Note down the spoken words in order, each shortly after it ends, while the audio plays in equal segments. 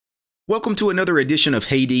Welcome to another edition of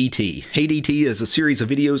Hey DT. Hey DT is a series of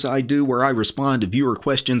videos I do where I respond to viewer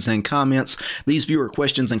questions and comments. These viewer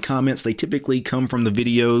questions and comments, they typically come from the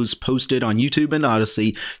videos posted on YouTube and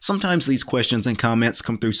Odyssey. Sometimes these questions and comments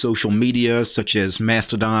come through social media such as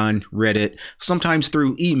Mastodon, Reddit, sometimes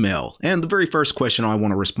through email. And the very first question I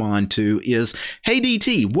want to respond to is, Hey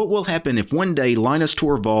DT, what will happen if one day Linus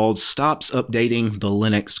Torvalds stops updating the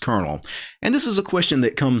Linux kernel? And this is a question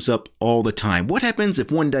that comes up all the time. What happens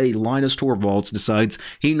if one day Linus Torvalds decides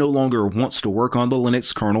he no longer wants to work on the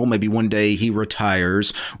Linux kernel? Maybe one day he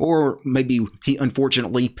retires, or maybe he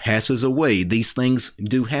unfortunately passes away. These things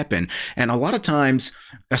do happen. And a lot of times,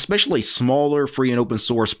 especially smaller free and open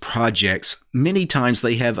source projects, many times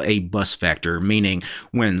they have a bus factor, meaning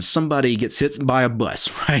when somebody gets hit by a bus,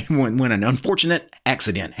 right? When an unfortunate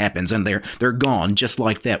accident happens and they're gone just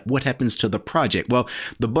like that, what happens to the project? Well,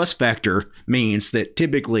 the bus factor means that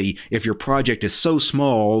typically if your project is so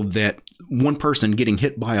small that one person getting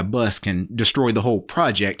hit by a bus can destroy the whole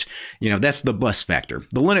project, that's the bus factor.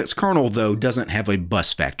 The Linux kernel, though, doesn't have a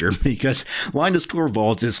bus factor because Linus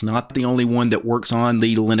Torvalds is not the only one that works on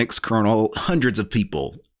the Linux kernel. Hundreds of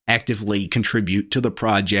people actively contribute to the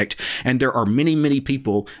project, and there are many, many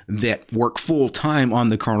people that work full-time on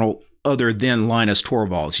the kernel other than Linus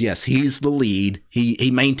Torvalds. Yes, he's the lead.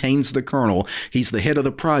 He maintains the kernel. He's the head of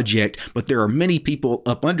the project, but there are many people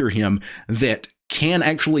up under him that can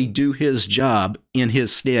actually do his job in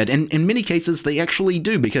his stead. And in many cases, they actually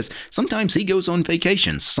do, because sometimes he goes on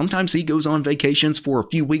vacations. Sometimes he goes on vacations for a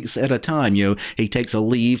few weeks at a time. He takes a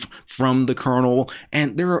leave from the kernel.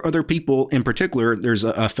 And there are other people in particular. There's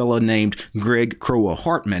a fellow named Greg Crowa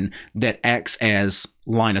Hartman that acts as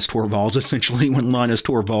Linus Torvalds, essentially, when Linus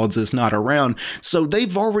Torvalds is not around. So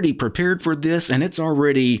they've already prepared for this, and it's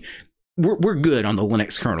already... We're good on the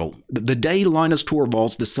Linux kernel. The day Linus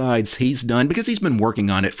Torvalds decides he's done, because he's been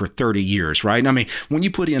working on it for 30 years, right? I mean, when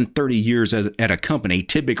you put in 30 years at a company,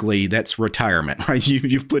 typically that's retirement, right?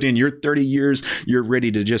 You've put in your 30 years, you're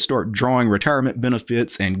ready to just start drawing retirement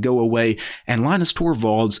benefits and go away. And Linus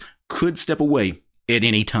Torvalds could step away at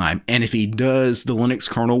any time. And if he does, the Linux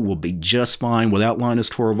kernel will be just fine without Linus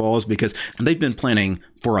Torvalds, because they've been planning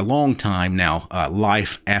for a long time now,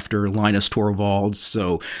 life after Linus Torvalds.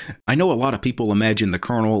 So I know a lot of people imagine the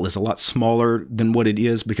kernel is a lot smaller than what it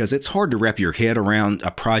is, because it's hard to wrap your head around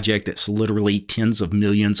a project that's literally tens of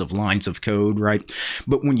millions of lines of code, right?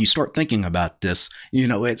 But when you start thinking about this,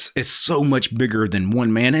 it's so much bigger than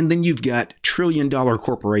one man. And then you've got trillion-dollar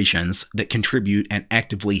corporations that contribute and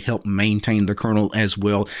actively help maintain the kernel as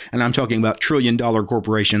well. And I'm talking about trillion-dollar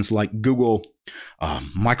corporations like Google,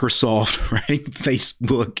 Microsoft, right?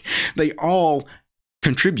 Facebook. They all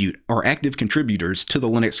contribute, are active contributors to the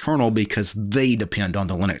Linux kernel because they depend on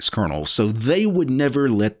the Linux kernel. So they would never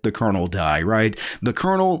let the kernel die, right? The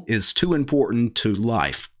kernel is too important to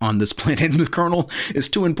life on this planet. The kernel is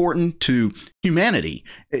too important to humanity.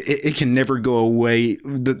 It can never go away.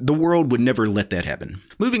 The world would never let that happen.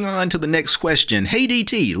 Moving on to the next question. Hey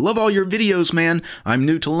DT, love all your videos, man. I'm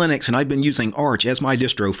new to Linux and I've been using Arch as my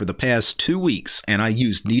distro for the past 2 weeks, and I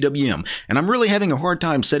use DWM, and I'm really having a hard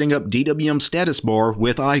time setting up DWM status bar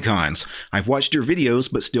with icons. I've watched your videos,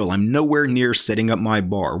 but still I'm nowhere near setting up my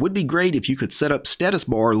bar. Would be great if you could set up status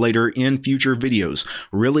bar later in future videos.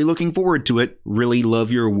 Really looking forward to it. Really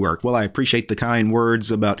love your work. Well, I appreciate the kind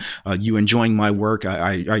words about you enjoying my work.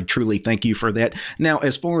 I truly thank you for that. Now,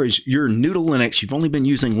 as far as you're new to Linux, you've only been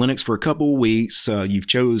using Linux for a couple weeks. You've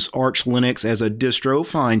chose Arch Linux as a distro.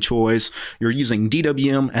 Fine choice. You're using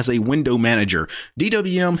DWM as a window manager.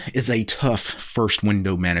 DWM is a tough first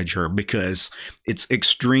window manager because it's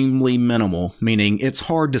extremely minimal, meaning it's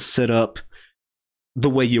hard to set up the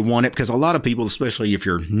way you want it, because a lot of people, especially if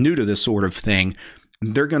you're new to this sort of thing,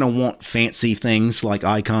 they're going to want fancy things like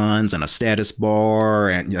icons and a status bar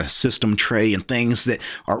and a system tray and things that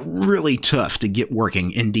are really tough to get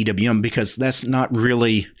working in DWM, because that's not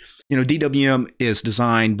really... DWM is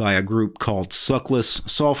designed by a group called Suckless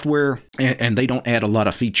Software, and they don't add a lot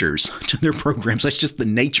of features to their programs. That's just the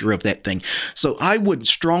nature of that thing. So I would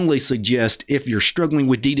strongly suggest, if you're struggling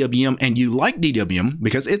with DWM and you like DWM,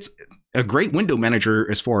 because it's a great window manager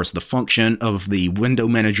as far as the function of the window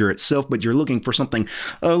manager itself, but you're looking for something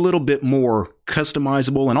a little bit more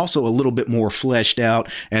customizable and also a little bit more fleshed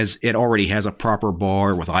out, as it already has a proper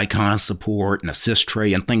bar with icon support and assist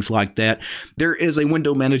tray and things like that. There is a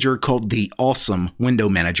window manager called the Awesome Window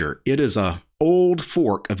Manager. It is a old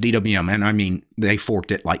fork of DWM, and I mean, they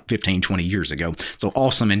forked it like 15, 20 years ago. So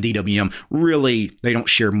Awesome and DWM, really, they don't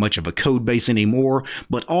share much of a code base anymore,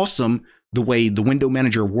 but Awesome the way the window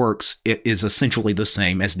manager works, it is essentially the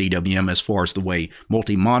same as DWM as far as the way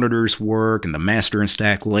multi-monitors work and the master and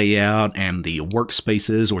stack layout and the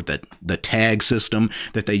workspaces or the tag system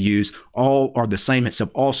that they use. All are the same,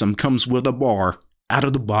 except Awesome comes with a bar out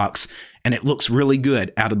of the box, and it looks really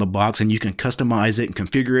good out of the box, and you can customize it and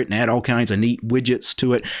configure it and add all kinds of neat widgets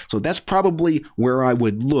to it. So that's probably where I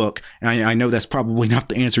would look. And I know that's probably not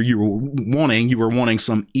the answer you were wanting. You were wanting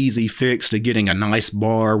some easy fix to getting a nice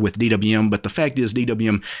bar with DWM, but the fact is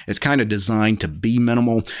DWM is kind of designed to be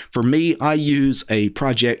minimal. For me, I use a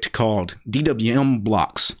project called DWM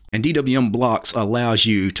Blocks. And DWM Blocks allows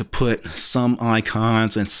you to put some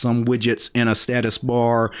icons and some widgets in a status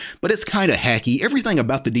bar, but it's kind of hacky. Everything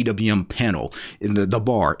about the DWM panel in the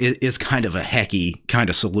bar is kind of a hacky kind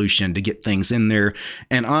of solution to get things in there.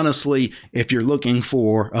 And honestly, if you're looking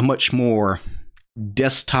for a much more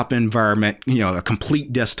desktop environment, a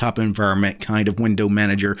complete desktop environment kind of window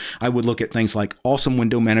manager, I would look at things like Awesome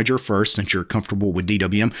Window Manager first, since you're comfortable with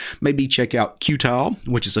DWM. Maybe check out Qtile,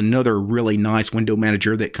 which is another really nice window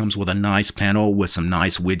manager that comes with a nice panel with some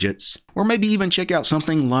nice widgets. Or maybe even check out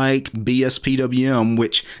something like BSPWM,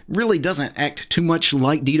 which really doesn't act too much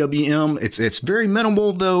like DWM. It's very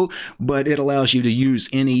minimal though, but it allows you to use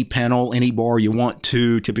any panel, any bar you want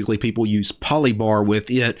to. Typically people use Polybar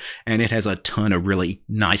with it, and it has a ton of really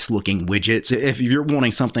nice looking widgets. If you're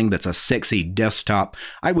wanting something that's a sexy desktop,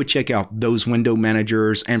 I would check out those window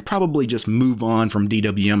managers and probably just move on from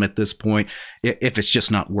DWM at this point if it's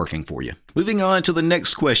just not working for you. Moving on to the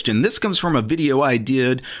next question. This comes from a video I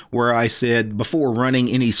did where I said before running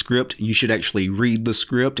any script, you should actually read the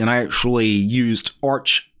script, and I actually used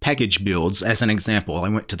Arch package builds as an example. I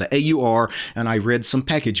went to the AUR and I read some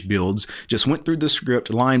package builds, just went through the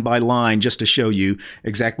script line by line just to show you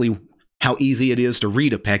exactly how easy it is to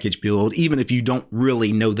read a package build. Even if you don't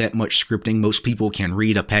really know that much scripting, most people can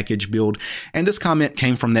read a package build. And this comment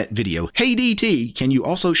came from that video. Hey DT, can you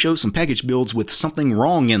also show some package builds with something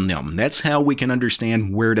wrong in them? That's how we can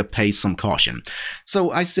understand where to pay some caution.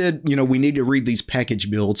 So I said, we need to read these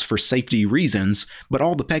package builds for safety reasons, but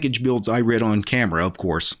all the package builds I read on camera, of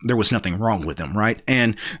course, there was nothing wrong with them, right?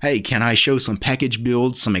 And hey, can I show some package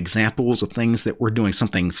builds, some examples of things that were doing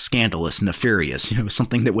something scandalous, nefarious,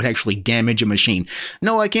 something that would actually damage a machine?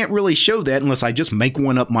 No, I can't really show that unless I just make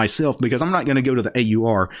one up myself, because I'm not going to go to the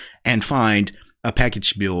AUR and find a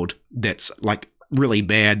package build that's like really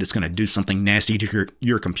bad, that's going to do something nasty to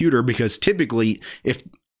your computer, because typically if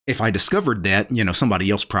I discovered that,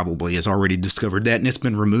 somebody else probably has already discovered that and it's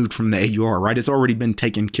been removed from the AUR, right? It's already been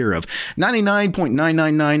taken care of.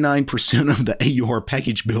 99.9999% of the AUR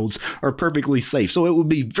package builds are perfectly safe. So it would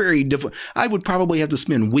be very difficult. I would probably have to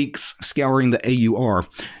spend weeks scouring the AUR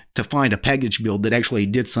to find a package build that actually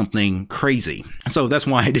did something crazy. So that's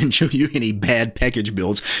why I didn't show you any bad package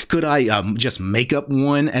builds. Could I just make up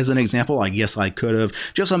one as an example? I guess I could have.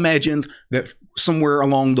 Just imagine that somewhere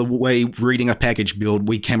along the way reading a package build,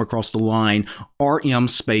 we came across the line rm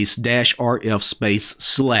space -rf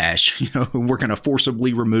space / we're going to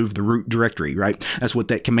forcibly remove the root directory, right? That's what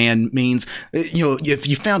that command means. If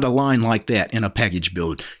you found a line like that in a package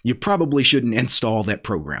build, you probably shouldn't install that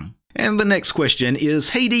program. And the next question is,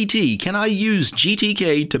 hey DT, can I use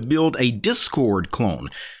GTK to build a Discord clone?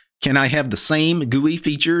 Can I have the same GUI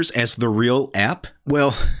features as the real app?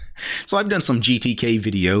 Well, so I've done some GTK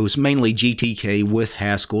videos, mainly GTK with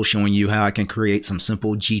Haskell, showing you how I can create some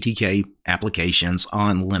simple GTK applications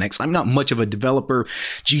on Linux. I'm not much of a developer.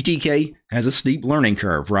 GTK has a steep learning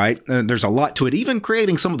curve, right? There's a lot to it. Even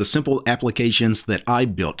creating some of the simple applications that I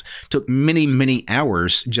built took many, many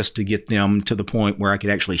hours just to get them to the point where I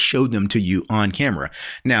could actually show them to you on camera.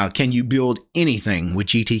 Now, can you build anything with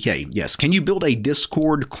GTK? Yes. Can you build a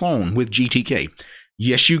Discord clone with GTK?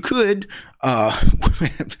 Yes, you could.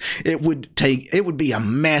 It would be a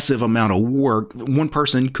massive amount of work. One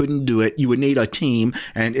person couldn't do it. You would need a team,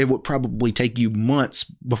 and it would probably take you months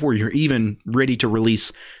before you're even ready to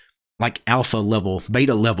release like alpha level,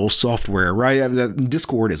 beta level software, right?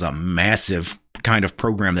 Discord is a massive kind of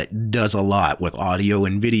program that does a lot with audio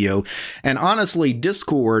and video. And honestly,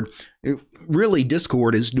 Discord is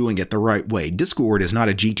doing it the right way. Discord is not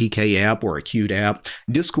a GTK app or a Qt app.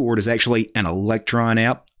 Discord is actually an Electron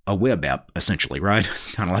app, a web app, essentially, right? It's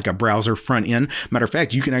kind of like a browser front end. Matter of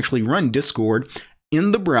fact, you can actually run Discord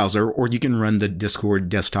in the browser, or you can run the Discord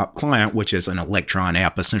desktop client, which is an Electron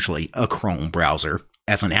app, essentially a Chrome browser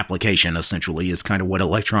as an application, essentially, is kind of what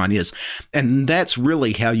Electron is. And that's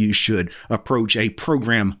really how you should approach a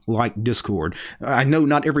program like Discord. I know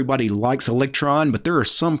not everybody likes Electron, but there are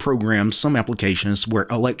some programs, some applications where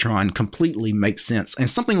Electron completely makes sense. And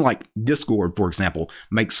something like Discord, for example,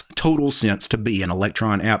 makes total sense to be an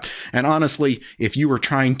Electron app. And honestly, if you were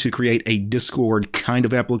trying to create a Discord kind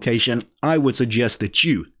of application, I would suggest that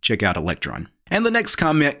you check out Electron. And the next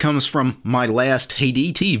comment comes from my last Hey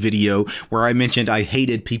DT video where I mentioned I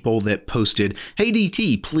hated people that posted, "Hey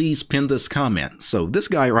DT, please pin this comment." So this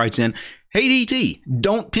guy writes in, "Hey DT,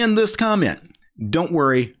 don't pin this comment." Don't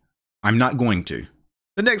worry, I'm not going to.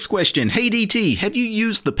 The next question, "Hey DT, have you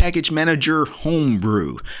used the package manager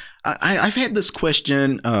Homebrew?" I've had this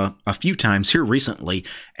question a few times here recently,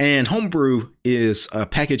 and Homebrew is a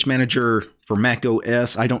package manager for Mac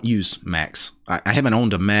OS. I don't use Macs. I haven't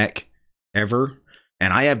owned a Mac ever,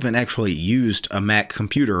 and I haven't actually used a Mac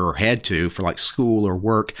computer or had to for like school or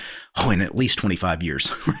work in at least 25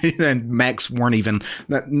 years. Right? And Macs weren't even,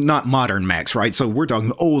 not modern Macs, right? So we're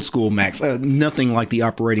talking old school Macs, nothing like the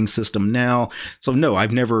operating system now. So no,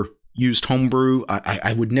 I've never used Homebrew.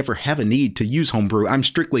 I would never have a need to use Homebrew. I'm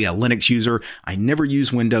strictly a Linux user. I never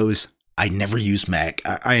use Windows. I never use Mac.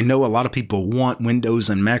 I know a lot of people want Windows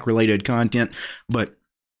and Mac related content, but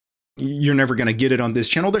you're never going to get it on this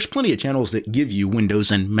channel. There's plenty of channels that give you Windows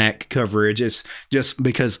and Mac coverage. It's just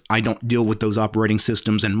because I don't deal with those operating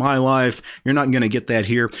systems in my life. You're not going to get that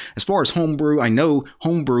here. As far as Homebrew, I know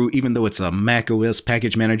Homebrew, even though it's a Mac OS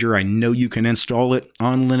package manager, I know you can install it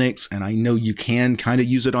on Linux, and I know you can kind of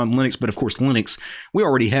use it on Linux. But of course, Linux, we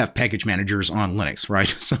already have package managers on Linux,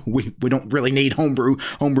 right? So we don't really need Homebrew.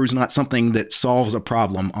 Homebrew's not something that solves a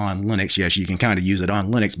problem on Linux. Yes, you can kind of use it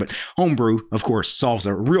on Linux, but Homebrew, of course, solves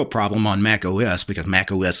a real problem on Mac OS because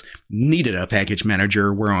Mac OS needed a package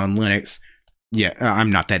manager, where on Linux, yeah, I'm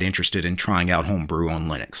not that interested in trying out Homebrew on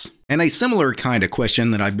Linux. And a similar kind of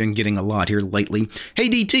question that I've been getting a lot here lately. "Hey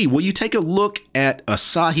DT, will you take a look at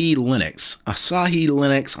Asahi Linux?" Asahi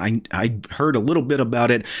Linux, I heard a little bit about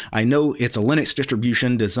it. I know it's a Linux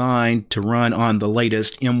distribution designed to run on the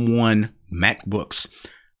latest M1 MacBooks.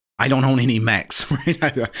 I don't own any Macs,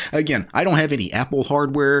 right? Again, I don't have any Apple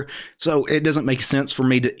hardware, so it doesn't make sense for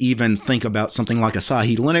me to even think about something like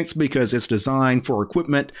Asahi Linux because it's designed for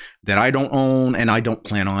equipment that I don't own and I don't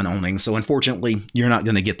plan on owning. So unfortunately, you're not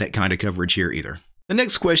going to get that kind of coverage here either. The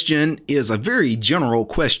next question is a very general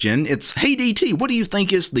question. It's, "Hey DT, what do you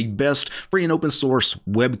think is the best free and open source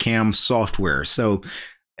webcam software?" So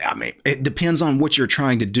I mean, it depends on what you're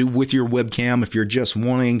trying to do with your webcam. If you're just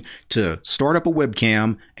wanting to start up a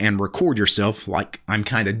webcam and record yourself like I'm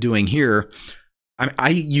kind of doing here, I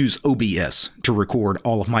use OBS to record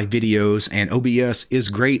all of my videos, and OBS is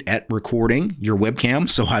great at recording your webcam.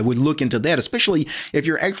 So I would look into that, especially if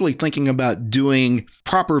you're actually thinking about doing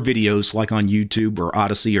proper videos like on YouTube or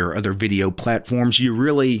Odyssey or other video platforms. You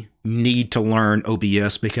really need to learn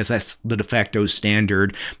OBS because that's the de facto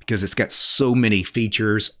standard, because it's got so many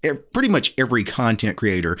features. Pretty much every content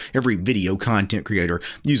creator, every video content creator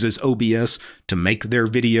uses OBS to make their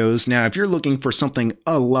videos. Now, if you're looking for something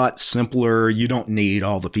a lot simpler, you don't need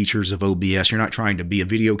all the features of OBS. You're not trying to be a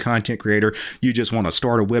video content creator. You just want to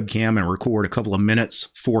start a webcam and record a couple of minutes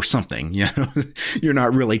for something. You know, you're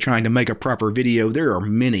not really trying to make a proper video. There are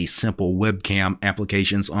many simple webcam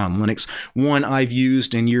applications on Linux. One I've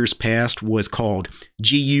used in years past was called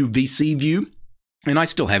GUVC View, and I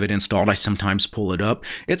still have it installed. I sometimes pull it up.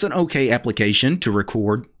 It's an okay application to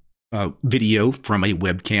record video from a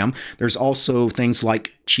webcam. There's also things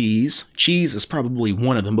like Cheese. Cheese is probably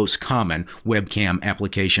one of the most common webcam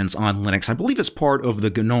applications on Linux. I believe it's part of the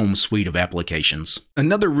GNOME suite of applications.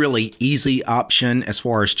 Another really easy option as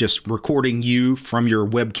far as just recording you from your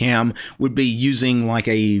webcam would be using like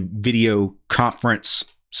a video conference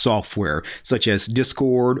software such as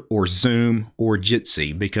Discord or Zoom or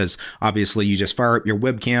Jitsi, because obviously you just fire up your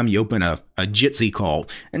webcam, you open a Jitsi call,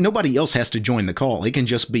 and nobody else has to join the call. It can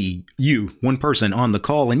just be you, one person on the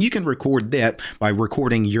call, and you can record that by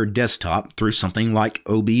recording your desktop through something like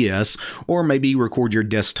OBS, or maybe record your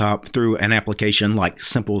desktop through an application like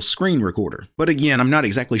Simple Screen Recorder. But again, I'm not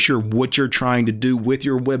exactly sure what you're trying to do with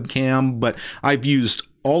your webcam, but I've used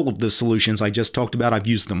all of the solutions I just talked about. I've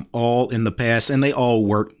used them all in the past, and they all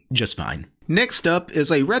work just fine. Next up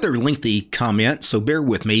is a rather lengthy comment, so bear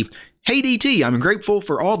with me. "Hey DT, I'm grateful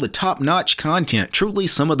for all the top-notch content, truly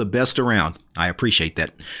some of the best around. I appreciate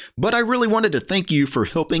that. But I really wanted to thank you for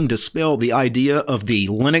helping dispel the idea of the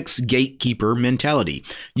Linux gatekeeper mentality.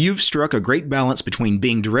 You've struck a great balance between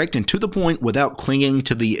being direct and to the point without clinging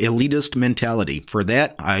to the elitist mentality. For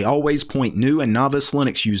that, I always point new and novice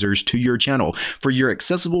Linux users to your channel for your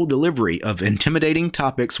accessible delivery of intimidating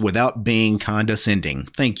topics without being condescending.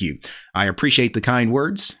 Thank you. I appreciate the kind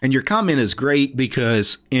words, and your comment is great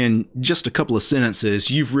because in just a couple of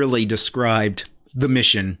sentences, you've really described the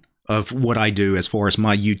mission of what I do as far as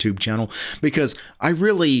my YouTube channel, because I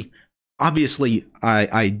really, obviously,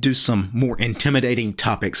 I do some more intimidating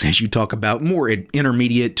topics, as you talk about, more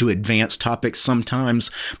intermediate to advanced topics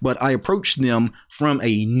sometimes, but I approach them from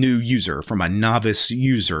a new user, from a novice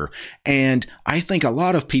user, and I think a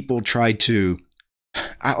lot of people that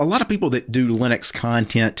do Linux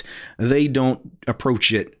content, they don't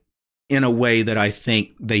approach it in a way that I think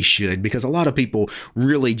they should, because a lot of people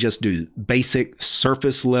really just do basic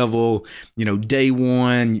surface level, day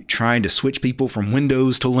one, trying to switch people from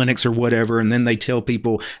Windows to Linux or whatever. And then they tell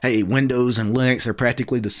people, hey, Windows and Linux are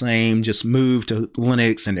practically the same. Just move to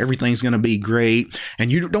Linux and everything's going to be great.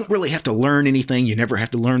 And you don't really have to learn anything. You never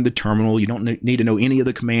have to learn the terminal. You don't need to know any of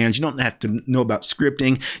the commands. You don't have to know about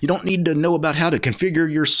scripting. You don't need to know about how to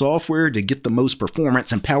configure your software to get the most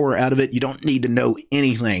performance and power out of it. You don't need to know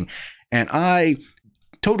anything. And I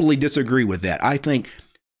totally disagree with that. I think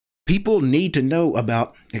people need to know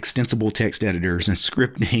about extensible text editors and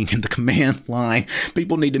scripting and the command line.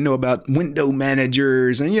 People need to know about window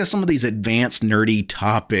managers and some of these advanced nerdy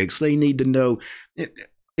topics. They need to know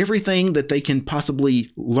everything that they can possibly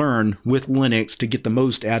learn with Linux to get the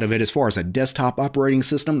most out of it as far as a desktop operating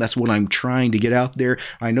system. That's what I'm trying to get out there.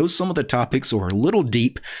 I know some of the topics are a little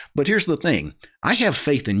deep, but here's the thing. I have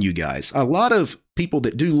faith in you guys. A lot of people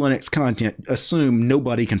that do Linux content assume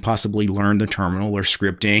nobody can possibly learn the terminal or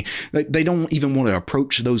scripting. They don't even want to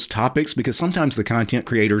approach those topics because sometimes the content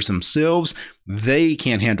creators themselves, they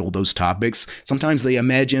can't handle those topics. Sometimes they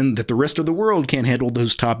imagine that the rest of the world can't handle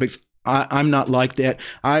those topics. I'm not like that.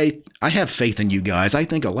 I have faith in you guys. I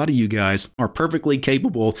think a lot of you guys are perfectly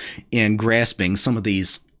capable in grasping some of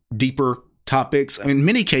these deeper topics. In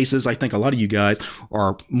many cases, I think a lot of you guys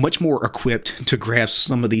are much more equipped to grasp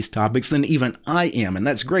some of these topics than even I am. And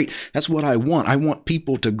that's great. That's what I want. I want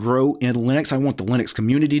people to grow in Linux. I want the Linux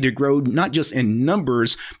community to grow, not just in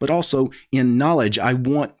numbers, but also in knowledge. I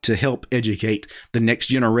want to help educate the next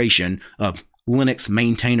generation of Linux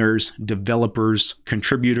maintainers, developers,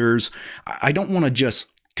 contributors. I don't want to just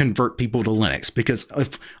convert people to Linux, because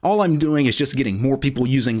if all I'm doing is just getting more people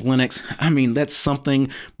using Linux, that's something,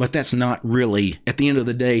 but that's not really, at the end of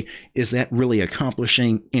the day, is that really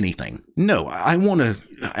accomplishing anything? No, I want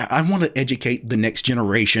to educate the next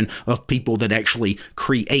generation of people that actually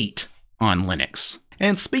create on Linux.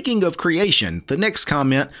 And speaking of creation, the next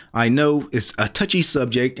comment I know is a touchy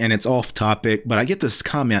subject and it's off topic, but I get this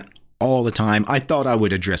comment all the time. I thought I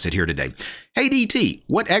would address it here today. Hey DT,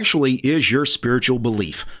 what actually is your spiritual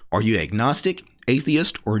belief? Are you agnostic,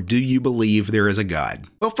 atheist, or do you believe there is a God?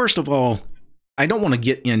 Well, first of all, I don't want to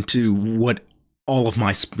get into what all of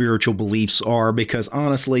my spiritual beliefs are, because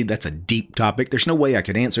honestly, that's a deep topic. There's no way I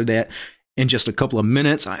could answer that in just a couple of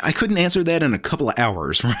minutes. I couldn't answer that in a couple of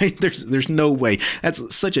hours, right? There's no way.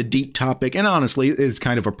 That's such a deep topic, and honestly, it's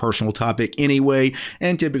kind of a personal topic anyway,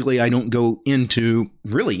 and typically I don't go into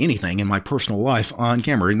really anything in my personal life on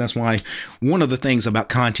camera, and that's why one of the things about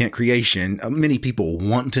content creation, many people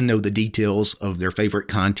want to know the details of their favorite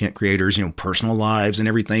content creators, personal lives and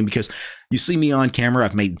everything, because you see me on camera,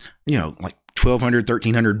 I've made, like 1,200,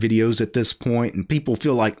 1,300 videos at this point, and people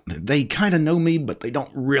feel like they kind of know me, but they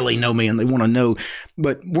don't really know me, and they want to know.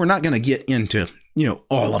 But we're not going to get into,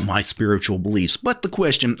 all of my spiritual beliefs. But the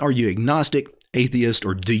question, are you agnostic, atheist,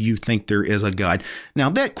 or do you think there is a God? Now,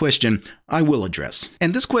 that question I will address.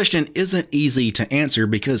 And this question isn't easy to answer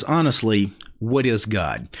because, honestly, what is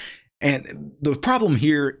God? And the problem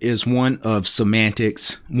here is one of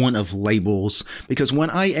semantics, one of labels, because when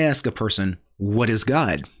I ask a person, what is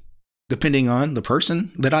God? Depending on the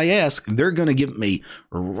person that I ask, they're going to give me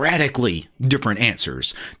radically different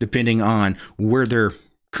answers, depending on where they're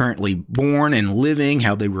currently born and living,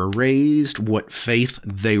 how they were raised, what faith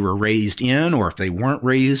they were raised in, or if they weren't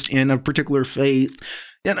raised in a particular faith.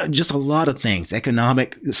 Just a lot of things,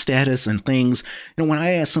 economic status and things. When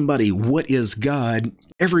I ask somebody, what is God?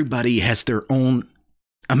 Everybody has their own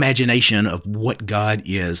imagination of what God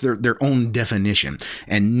is, their own definition,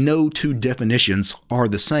 and no two definitions are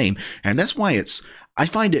the same. And that's why I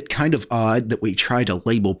find it kind of odd that we try to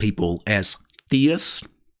label people as theist,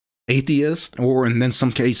 atheist, or in then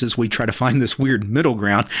some cases we try to find this weird middle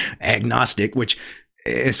ground, agnostic, which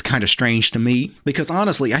it's kind of strange to me, because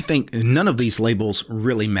honestly, I think none of these labels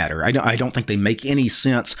really matter. I don't think they make any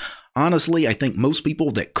sense. Honestly, I think most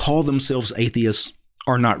people that call themselves atheists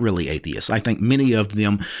are not really atheists. I think many of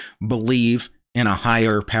them believe in a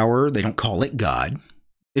higher power. They don't call it God.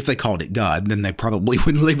 If they called it God, then they probably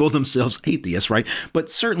wouldn't label themselves atheists, right? But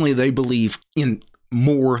certainly they believe in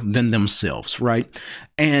more than themselves, right?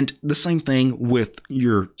 And the same thing with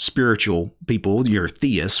your spiritual people, your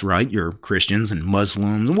theists, right? Your Christians and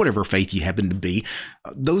Muslims, whatever faith you happen to be.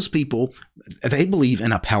 Those people, they believe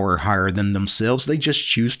in a power higher than themselves. They just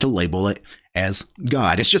choose to label it as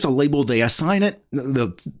God. It's just a label they assign it.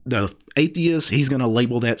 The atheist, he's going to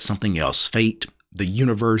label that something else, fate, the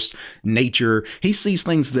universe, nature. He sees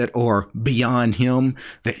things that are beyond him,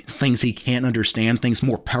 things he can't understand, things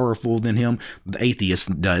more powerful than him. The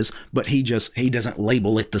atheist does, but he doesn't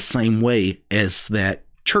label it the same way as that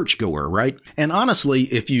churchgoer, right? And honestly,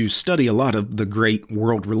 if you study a lot of the great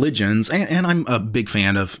world religions, and I'm a big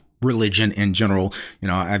fan of religion in general.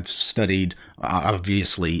 I've studied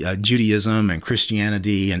obviously Judaism and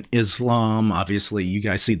Christianity and Islam. Obviously, you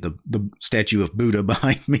guys see the statue of Buddha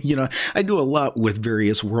behind me. I do a lot with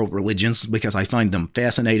various world religions because I find them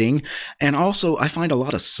fascinating. And also, I find a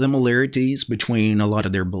lot of similarities between a lot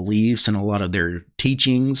of their beliefs and a lot of their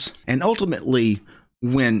teachings. And ultimately,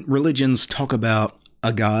 when religions talk about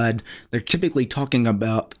a God, they're typically talking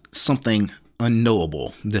about something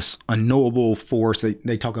unknowable, this unknowable force.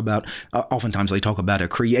 They talk about, oftentimes they talk about a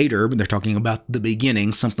creator, but they're talking about the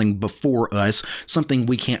beginning, something before us, something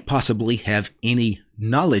we can't possibly have any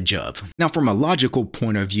knowledge of. Now, from a logical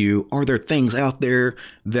point of view, are there things out there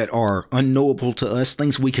that are unknowable to us,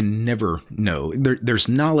 things we can never know? There's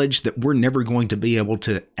knowledge that we're never going to be able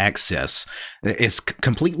to access. It's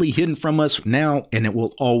completely hidden from us now, and it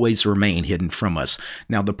will always remain hidden from us.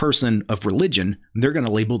 Now, the person of religion, they're going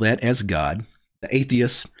to label that as God. The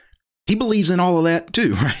atheist, he believes in all of that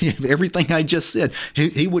too, right? Everything I just said,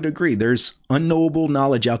 he would agree. There's unknowable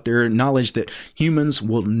knowledge out there, knowledge that humans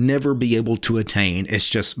will never be able to attain. It's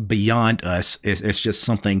just beyond us. It's just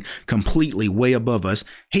something completely way above us.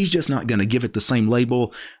 He's just not going to give it the same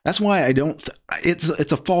label. That's why I don't, it's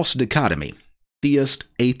a false dichotomy. Theist,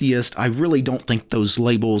 atheist, I really don't think those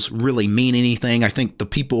labels really mean anything. I think the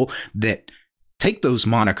people that take those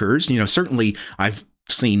monikers, certainly I've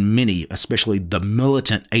seen many, especially the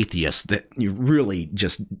militant atheists, that you really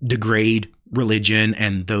just degrade religion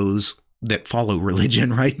and those that follow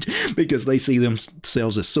religion, right? Because they see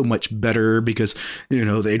themselves as so much better because,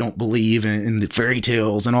 they don't believe in the fairy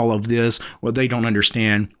tales and all of this. Well, they don't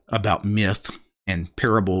understand about myth and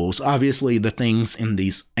parables. Obviously, the things in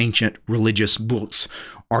these ancient religious books,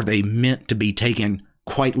 are they meant to be taken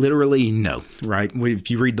quite literally? No, right?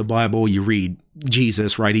 If you read the Bible, you read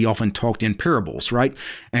Jesus, right? He often talked in parables, right?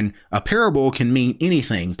 And a parable can mean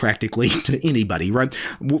anything practically to anybody, right?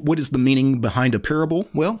 What is the meaning behind a parable?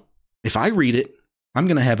 Well, if I read it, I'm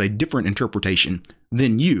going to have a different interpretation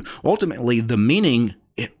than you. Ultimately, the meaning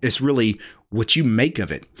is really what you make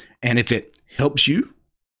of it. And if it helps you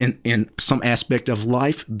in some aspect of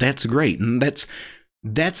life, that's great. And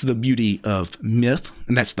that's the beauty of myth,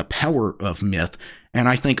 and that's the power of myth. And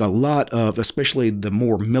I think a lot of, especially the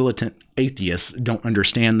more militant atheists, don't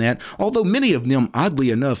understand that. Although many of them,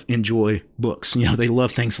 oddly enough, enjoy books. They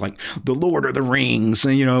love things like The Lord of the Rings,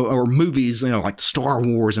 and, or movies, like Star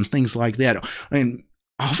Wars and things like that. And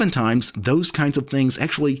oftentimes, those kinds of things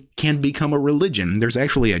actually can become a religion. There's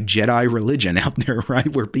actually a Jedi religion out there,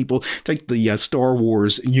 right, where people take the Star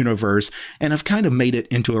Wars universe and have kind of made it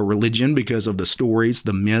into a religion because of the stories,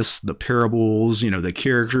 the myths, the parables, the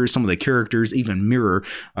characters. Some of the characters even mirror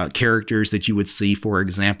characters that you would see, for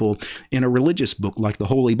example, in a religious book like the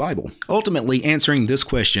Holy Bible. Ultimately, answering this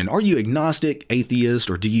question, are you agnostic, atheist,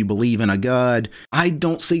 or do you believe in a God? I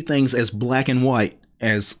don't see things as black and white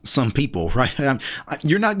as some people, right?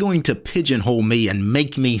 You're not going to pigeonhole me and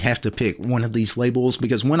make me have to pick one of these labels,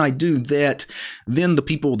 because when I do that, then the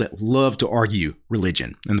people that love to argue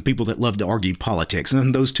religion and the people that love to argue politics,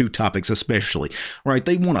 and those two topics especially, right?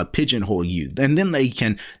 They want to pigeonhole you, and then they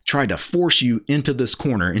can try to force you into this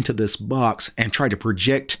corner, into this box, and try to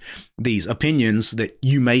project these opinions that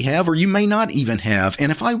you may have or you may not even have.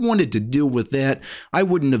 And if I wanted to deal with that, I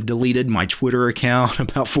wouldn't have deleted my Twitter account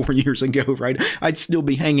about 4 years ago, right? I'd still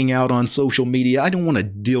be hanging out on social media. I don't want to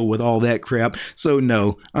deal with all that crap. So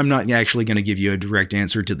no, I'm not actually going to give you a direct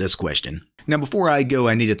answer to this question. Now, before I go,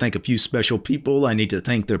 I need to thank a few special people. I need to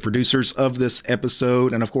thank the producers of this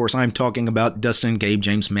episode. And of course, I'm talking about Dustin, Gabe,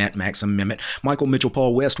 James, Matt, Maxim, Mehmet, Michael, Mitchell,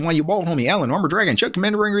 Paul, West, Why You Bald, Homie, Alan, Armor Dragon, Chuck,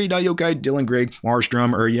 Commander, Ringreed, Yokai, Dylan, Greg,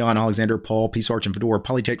 Marstrom, Uryan, Alexander, Paul, Peace Arch, and Fedora,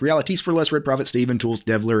 Polytech, Realities for Less, Red Prophet, Steven, Tools,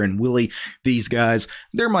 Devler, and Willie. These guys,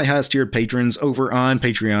 they're my highest tiered patrons over on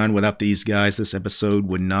Patreon. Without these guys, this episode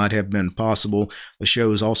would not have been possible. The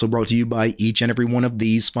show is also brought to you by each and every one of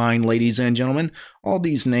these fine ladies and gentlemen. All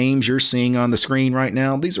these names you're seeing on the screen right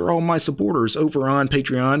now, these are all my supporters over on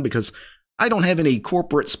Patreon because I don't have any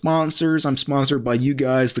corporate sponsors. I'm sponsored by you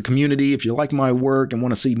guys, the community. If you like my work and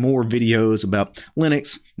want to see more videos about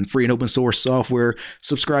Linux and free and open source software,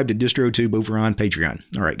 subscribe to DistroTube over on Patreon.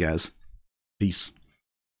 All right, guys. Peace.